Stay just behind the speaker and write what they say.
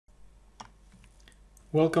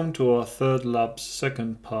Welcome to our third lab's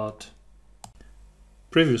second part.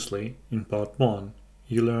 Previously, in part 1,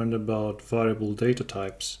 you learned about variable data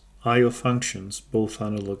types, I/O functions, both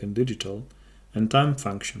analog and digital, and time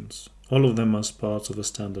functions, all of them as parts of a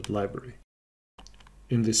standard library.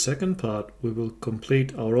 In this second part, we will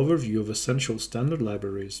complete our overview of essential standard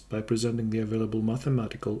libraries by presenting the available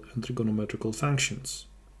mathematical and trigonometrical functions.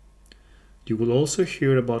 You will also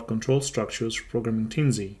hear about control structures for programming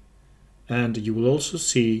Teensy, and you will also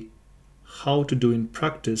see how to do in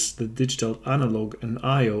practice the digital analog and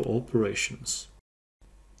I/O operations.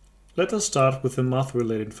 Let us start with the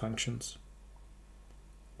math-related functions.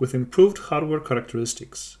 With improved hardware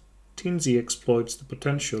characteristics, Teensy exploits the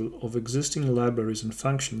potential of existing libraries and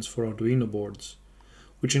functions for Arduino boards,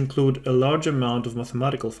 which include a large amount of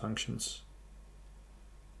mathematical functions.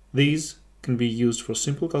 These can be used for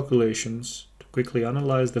simple calculations to quickly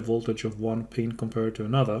analyze the voltage of one pin compared to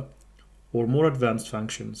another, or more advanced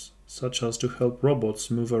functions, such as to help robots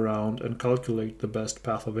move around and calculate the best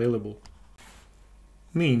path available.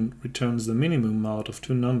 Min returns the minimum out of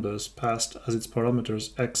two numbers passed as its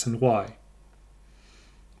parameters x and y.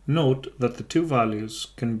 Note that the two values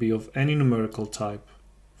can be of any numerical type,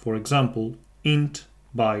 for example, int,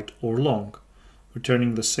 byte, or long,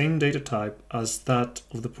 returning the same data type as that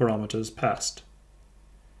of the parameters passed.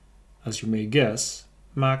 As you may guess,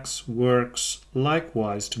 max works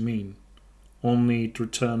likewise to min, only it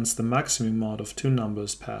returns the maximum out of two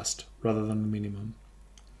numbers passed rather than the minimum.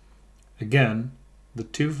 Again, the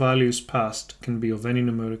two values passed can be of any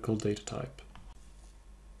numerical data type.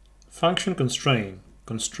 Function constrain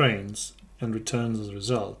constrains and returns as a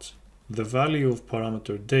result the value of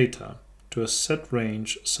parameter data to a set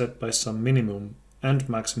range set by some minimum and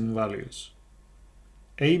maximum values.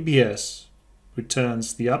 ABS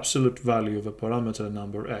returns the absolute value of a parameter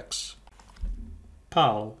number x.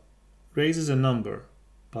 POW raises a number,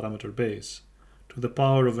 parameter base, to the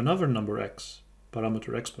power of another number x,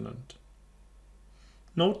 parameter exponent.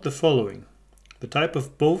 Note the following. The type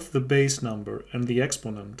of both the base number and the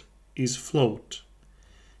exponent is float,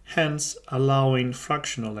 hence allowing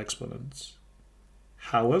fractional exponents.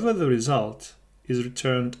 However, the result is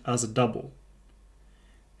returned as a double.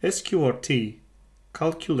 SQRT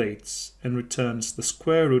calculates and returns the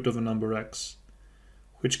square root of a number x,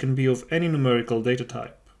 which can be of any numerical data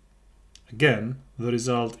type. Again, the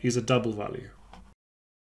result is a double value.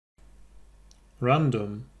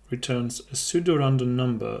 Random returns a pseudo-random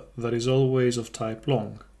number that is always of type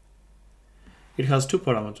long. It has two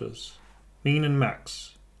parameters, min and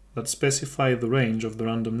max, that specify the range of the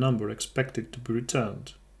random number expected to be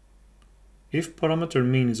returned. If parameter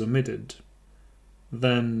min is omitted,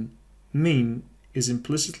 then min is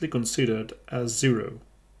implicitly considered as 0.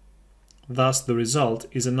 Thus, the result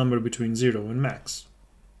is a number between 0 and max.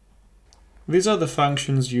 These are the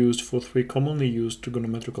functions used for three commonly used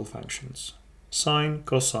trigonometrical functions: sine,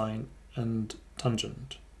 cosine, and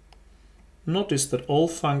tangent. Notice that all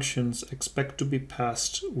functions expect to be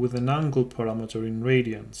passed with an angle parameter in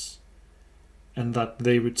radians, and that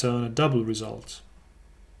they return a double result.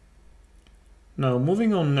 Now,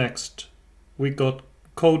 moving on next, we got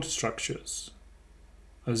code structures.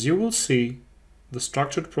 As you will see, the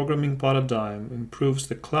structured programming paradigm improves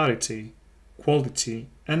the clarity, quality,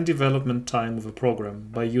 and development time of a program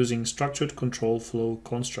by using structured control flow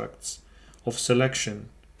constructs of selection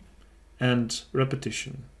and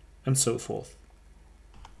repetition, and so forth.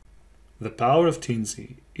 The power of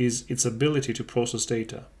Teensy is its ability to process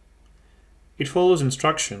data. It follows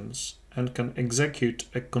instructions and can execute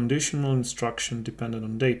a conditional instruction dependent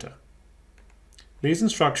on data. These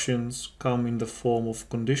instructions come in the form of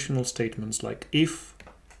conditional statements like if,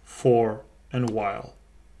 for, and while.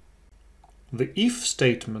 The if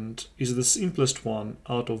statement is the simplest one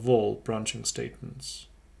out of all branching statements.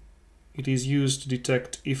 It is used to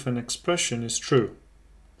detect if an expression is true.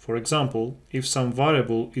 For example, if some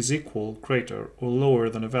variable is equal, greater, or lower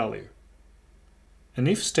than a value. An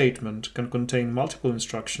if statement can contain multiple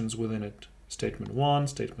instructions within it, statement 1,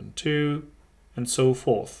 statement 2, and so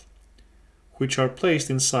forth, which are placed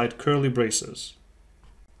inside curly braces.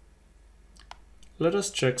 Let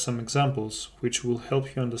us check some examples which will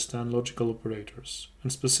help you understand logical operators,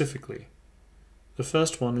 and specifically, the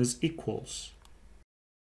first one is equals.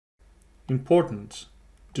 Important,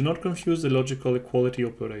 do not confuse the logical equality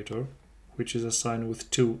operator, which is a sign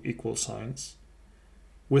with two equal signs,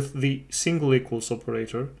 with the single equals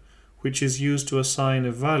operator, which is used to assign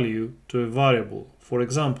a value to a variable. For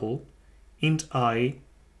example, int I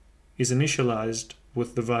is initialized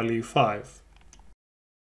with the value 5.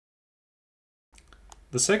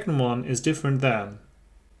 The second one is different than.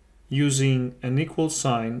 using an equal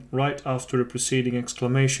sign right after a preceding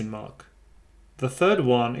exclamation mark. The third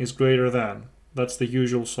one is greater than. That's the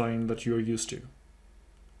usual sign that you're used to.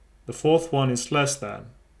 The fourth one is less than.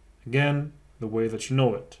 Again, the way that you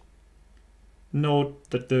know it. Note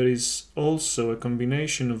that there is also a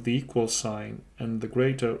combination of the equal sign and the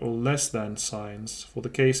greater or less than signs for the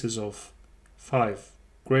cases of 5,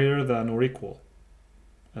 greater than or equal,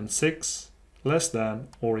 and 6, less than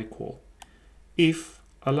or equal. If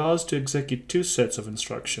allows to execute two sets of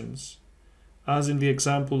instructions, as in the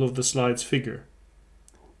example of the slide's figure.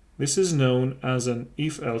 This is known as an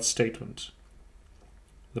if-else statement.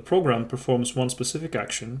 The program performs one specific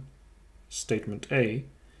action, statement A,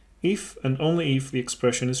 if and only if the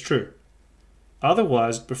expression is true.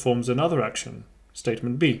 Otherwise, it performs another action,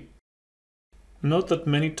 statement B. Note that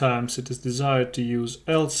many times it is desired to use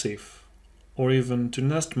else if, or even to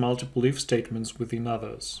nest multiple if statements within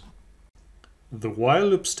others. The while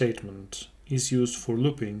loop statement is used for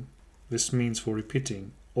looping, this means for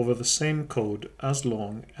repeating, over the same code as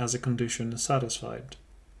long as a condition is satisfied.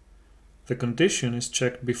 The condition is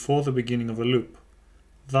checked before the beginning of a loop,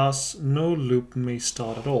 thus no loop may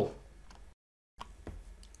start at all.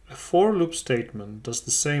 A for loop statement does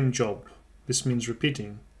the same job, this means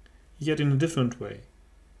repeating, yet in a different way.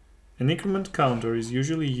 An increment counter is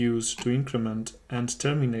usually used to increment and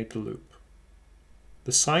terminate the loop.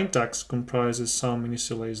 The syntax comprises some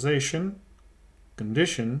initialization,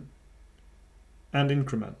 condition, and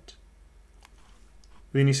increment.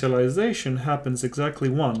 The initialization happens exactly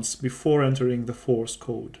once before entering the for's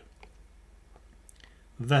code.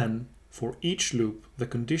 Then, for each loop, the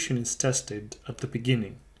condition is tested at the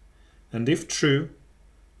beginning, and if true,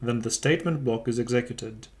 then the statement block is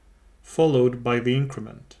executed, followed by the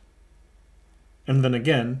increment. And then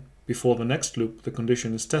again, before the next loop, the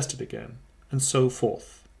condition is tested again, and so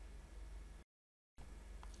forth.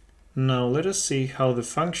 Now let us see how the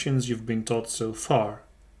functions you've been taught so far,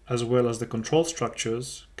 as well as the control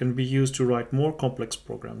structures, can be used to write more complex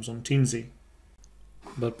programs on Teensy.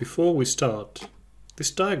 But before we start,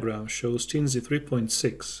 this diagram shows Teensy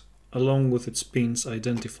 3.6 along with its pins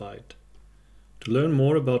identified. To learn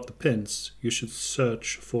more about the pins, you should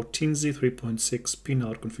search for Teensy 3.6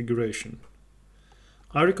 pinout configuration.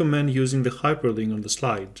 I recommend using the hyperlink on the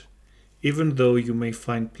slide, even though you may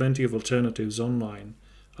find plenty of alternatives online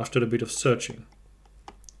after a bit of searching.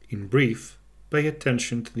 In brief, pay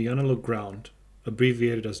attention to the analog ground,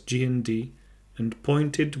 abbreviated as GND and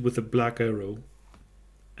pointed with a black arrow,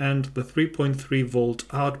 and the 3.3 volt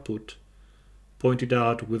output, pointed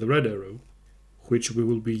out with a red arrow, which we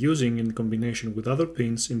will be using in combination with other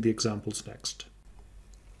pins in the examples next.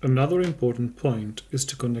 Another important point is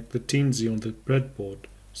to connect the Teensy on the breadboard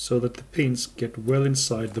so that the pins get well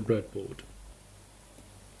inside the breadboard.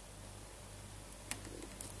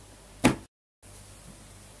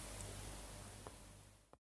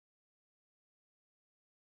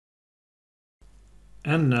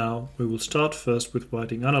 And now we will start first with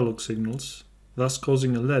writing analog signals, thus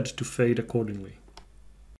causing a LED to fade accordingly.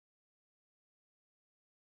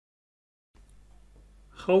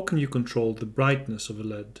 How can you control the brightness of a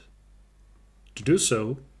LED? To do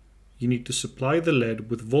so, you need to supply the LED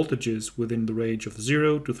with voltages within the range of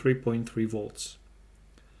 0 to 3.3 volts.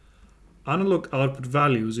 Analog output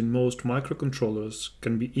values in most microcontrollers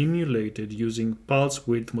can be emulated using pulse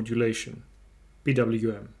width modulation,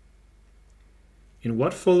 PWM. In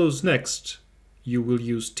what follows next, you will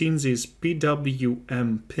use Teensy's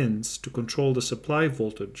PWM pins to control the supply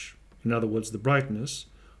voltage, in other words the brightness,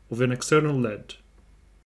 of an external LED.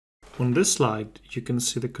 On this slide, you can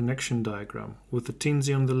see the connection diagram with the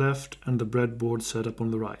Teensy on the left and the breadboard setup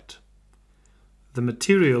on the right. The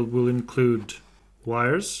material will include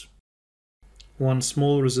wires, one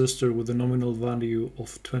small resistor with a nominal value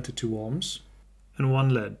of 22 ohms, and one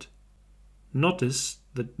LED. Notice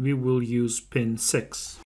that we will use pin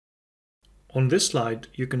 6. On this slide,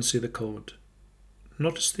 you can see the code.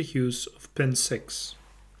 Notice the use of pin 6.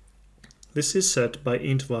 This is set by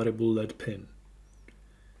int variable LED pin.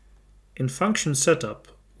 In function setup,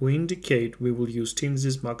 we indicate we will use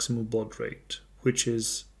Teensy's maximum baud rate, which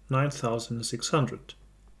is 9600.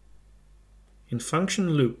 In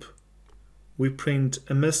function loop, we print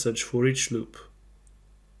a message for each loop.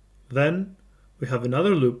 Then we have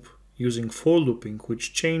another loop using for looping,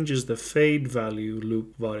 which changes the fade value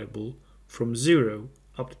loop variable from 0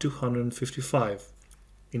 up to 255,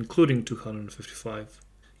 including 255,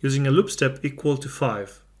 using a loop step equal to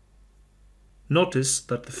 5. Notice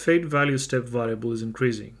that the fade value step variable is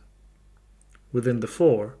increasing. Within the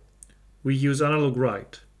for, we use analog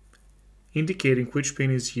write, indicating which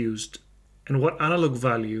pin is used and what analog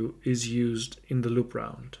value is used in the loop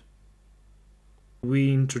round.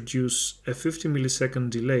 we introduce a 50 millisecond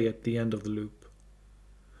delay at the end of the loop.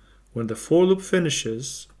 When the for loop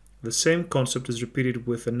finishes, the same concept is repeated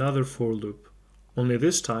with another for loop, only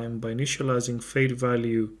this time by initializing fade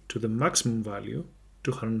value to the maximum value,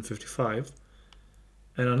 255,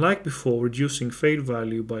 and unlike before, reducing fade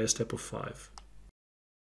value by a step of 5.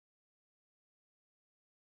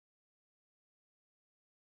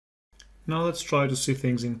 Now let's try to see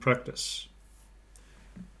things in practice.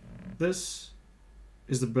 This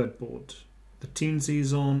is the breadboard. The Teensy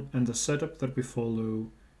is on, and the setup that we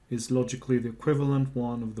follow is logically the equivalent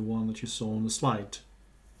one of the one that you saw on the slide.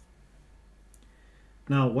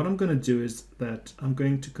 Now what I'm going to do is that I'm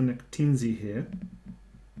going to connect Teensy here.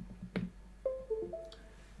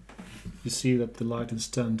 You see that the light is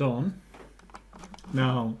turned on.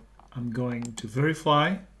 Now I'm going to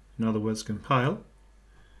verify, in other words compile.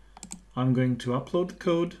 I'm going to upload the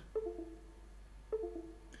code,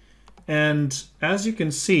 and as you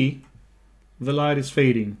can see, the light is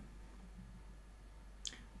fading.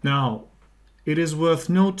 Now it is worth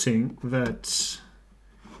noting that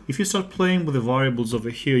if you start playing with the variables over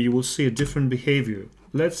here, you will see a different behavior.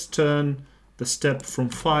 Let's turn the step from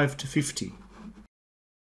 5 to 50.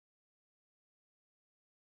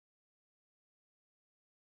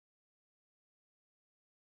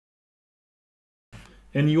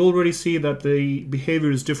 And you already see that the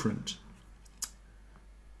behavior is different.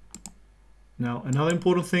 Now, another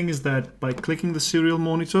important thing is that by clicking the serial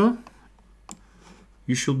monitor,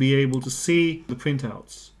 you should be able to see the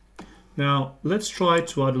printouts. Now, let's try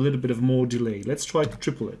to add a little bit of more delay. Let's try to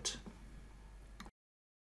triple it.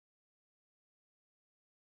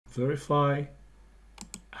 Verify,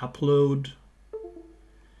 upload,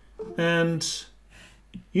 and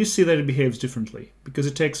you see that it behaves differently because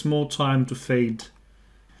it takes more time to fade.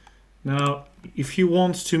 Now, if you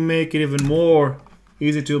want to make it even more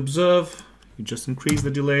easy to observe, you just increase the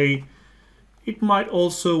delay. It might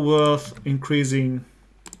also worth increasing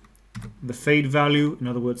the fade value, in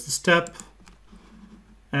other words, the step,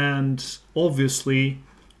 and obviously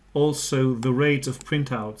also the rate of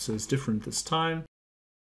printouts is different this time.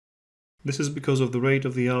 This is because of the rate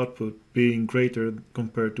of the output being greater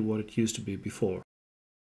compared to what it used to be before.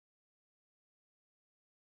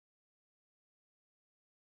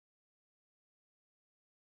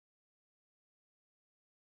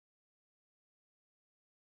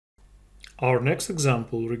 Our next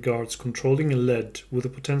example regards controlling a LED with a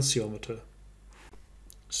potentiometer.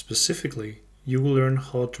 Specifically, you will learn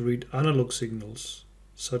how to read analog signals,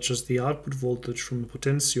 such as the output voltage from a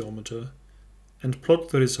potentiometer, and plot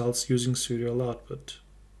the results using serial output.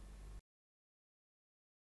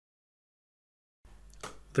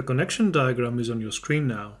 The connection diagram is on your screen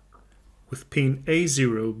now, with pin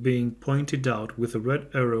A0 being pointed out with a red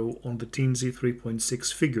arrow on the Teensy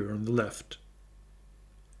 3.6 figure on the left.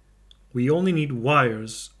 We only need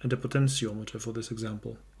wires and a potentiometer for this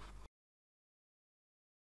example.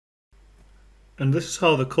 And this is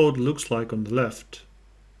how the code looks like on the left,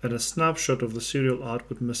 and a snapshot of the serial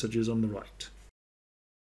output messages on the right.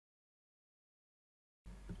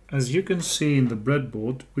 As you can see in the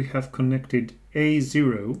breadboard, we have connected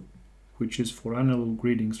A0, which is for analog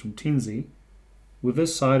readings from Teensy, with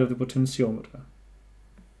this side of the potentiometer.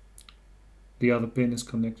 The other pin is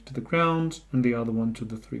connected to the ground and the other one to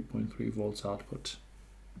the 3.3 volts output.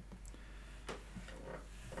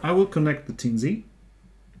 I will connect the Teensy.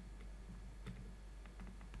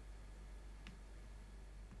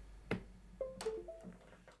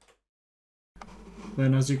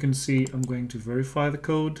 Then, as you can see, I'm going to verify the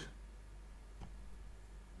code,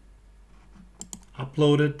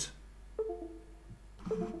 upload it,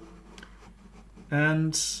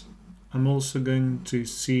 and I'm also going to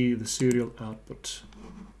see the serial output.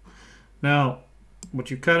 Now, what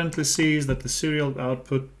you currently see is that the serial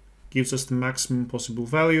output gives us the maximum possible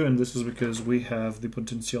value, and this is because we have the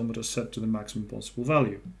potentiometer set to the maximum possible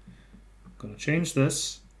value. I'm going to change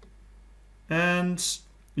this, and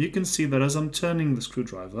you can see that as I'm turning the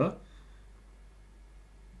screwdriver,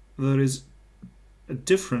 there is a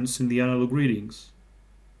difference in the analog readings.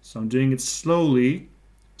 So I'm doing it slowly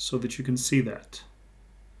so that you can see that.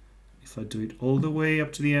 If I do it all the way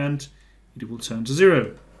up to the end, it will turn to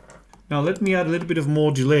 0. Now let me add a little bit of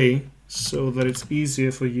more delay so that it's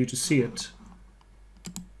easier for you to see it.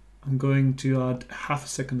 I'm going to add half a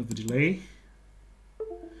second of a delay.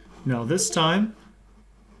 Now this time,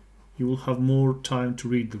 you will have more time to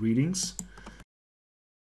read the readings.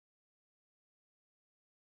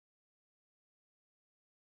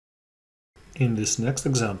 In this next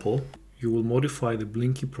example, you will modify the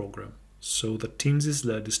Blinky program so that Teensy's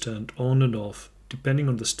LED is turned on and off depending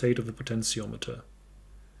on the state of the potentiometer.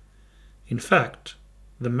 In fact,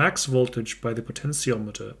 the max voltage by the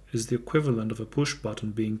potentiometer is the equivalent of a push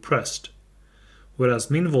button being pressed, whereas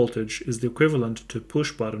min voltage is the equivalent to a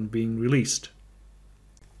push button being released.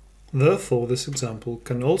 Therefore, this example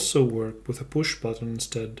can also work with a push button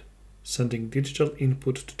instead, sending digital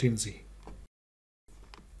input to Teensy.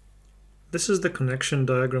 This is the connection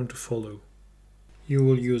diagram to follow. You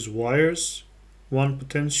will use wires, one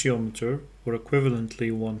potentiometer, or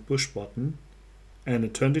equivalently one push button, and a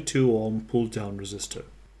 22 ohm pull-down resistor.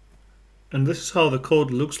 And this is how the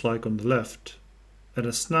code looks like on the left, and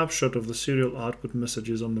a snapshot of the serial output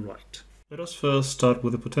messages on the right. Let us first start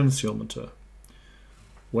with the potentiometer.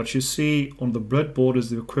 What you see on the breadboard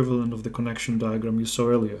is the equivalent of the connection diagram you saw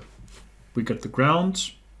earlier. We get the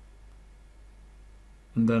ground,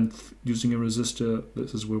 and then using a resistor,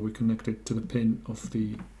 this is where we connect it to the pin of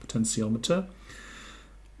the potentiometer.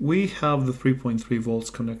 We have the 3.3 volts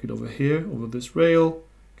connected over here, over this rail,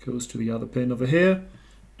 goes to the other pin over here,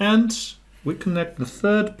 and we connect the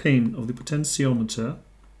third pin of the potentiometer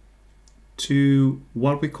to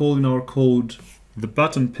what we call in our code the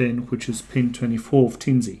button pin, which is pin 24 of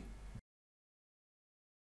Teensy.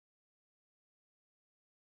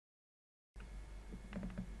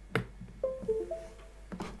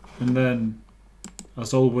 And then,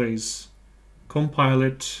 as always, compile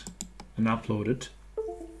it and upload it.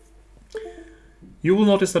 You will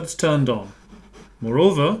notice that it's turned on.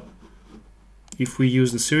 Moreover, if we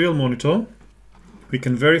use the serial monitor, we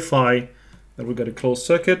can verify that we got a closed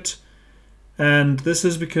circuit, and this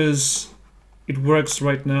is because it works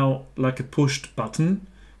right now like a pushed button,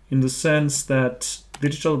 in the sense that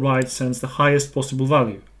digital write sends the highest possible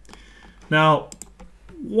value. Now,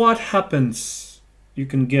 what happens, you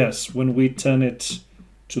can guess, when we turn it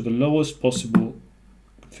to the lowest possible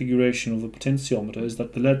configuration of the potentiometer is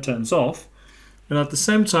that the LED turns off, and at the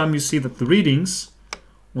same time you see that the readings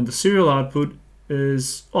on the serial output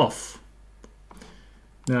is off.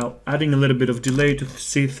 Now, adding a little bit of delay to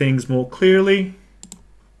see things more clearly,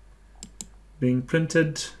 being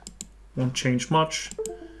printed won't change much.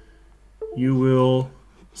 You will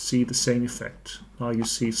see the same effect. Now you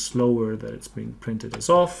see slower that it's being printed as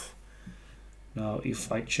off. Now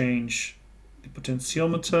if I change the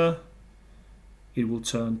potentiometer, it will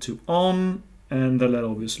turn to on, and the LED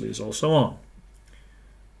obviously is also on.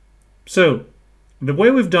 So the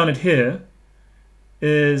way we've done it here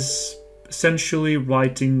is essentially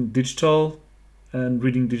writing digital and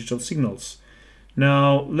reading digital signals.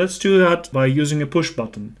 Now let's do that by using a push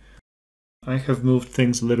button. I have moved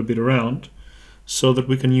things a little bit around so that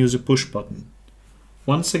we can use a push button.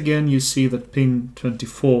 Once again, you see that pin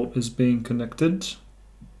 24 is being connected,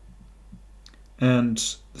 and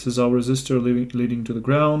this is our resistor leading to the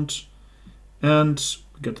ground, and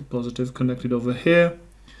we get the positive connected over here.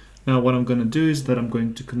 Now what I'm going to do is that I'm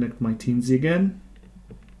going to connect my Teensy again.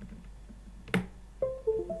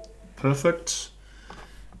 Perfect.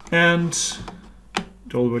 And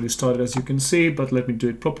it already started, as you can see, but let me do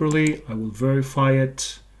it properly. I will verify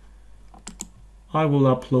it. I will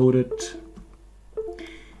upload it.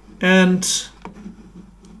 And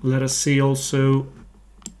let us see also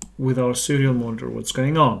with our serial monitor what's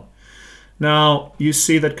going on. Now you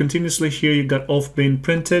see that continuously here you got off being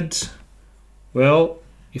printed. Well,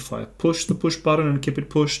 if I push the push button and keep it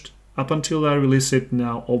pushed up until I release it,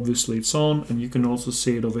 now obviously it's on, and you can also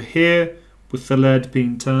see it over here with the LED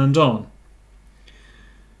being turned on.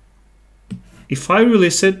 If I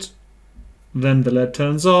release it, then the LED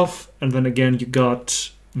turns off, and then again you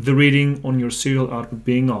got the reading on your serial output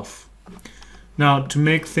being off. Now to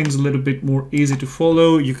make things a little bit more easy to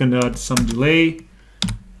follow, you can add some delay.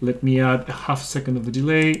 Let me add a half second of the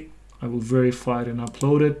delay. I will verify it and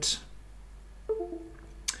upload it.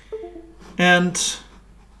 And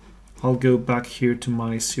I'll go back here to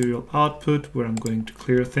my serial output where I'm going to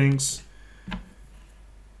clear things.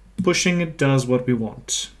 Pushing it does what we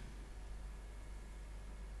want.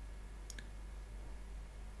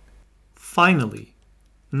 Finally,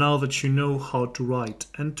 now that you know how to write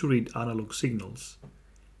and to read analog signals,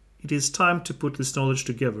 it is time to put this knowledge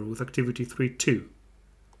together with activity 3.2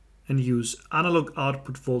 and use analog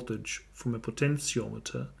output voltage from a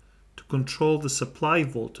potentiometer to control the supply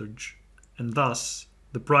voltage and thus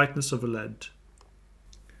the brightness of a LED.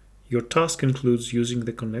 Your task includes using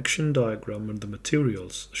the connection diagram and the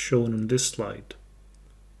materials shown on this slide,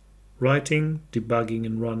 writing, debugging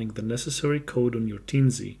and running the necessary code on your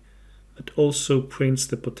Teensy that also prints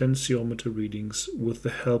the potentiometer readings with the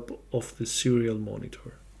help of the serial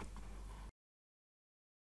monitor.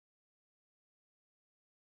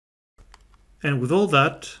 And with all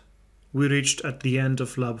that, we reached at the end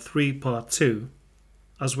of Lab 3 Part 2.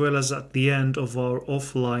 as well as at the end of our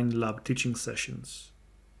offline lab teaching sessions.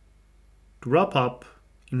 To wrap up,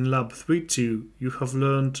 in Lab 3.2 you have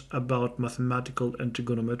learned about mathematical and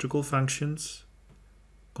trigonometrical functions,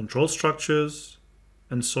 control structures,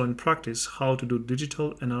 and saw in practice how to do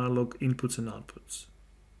digital and analog inputs and outputs.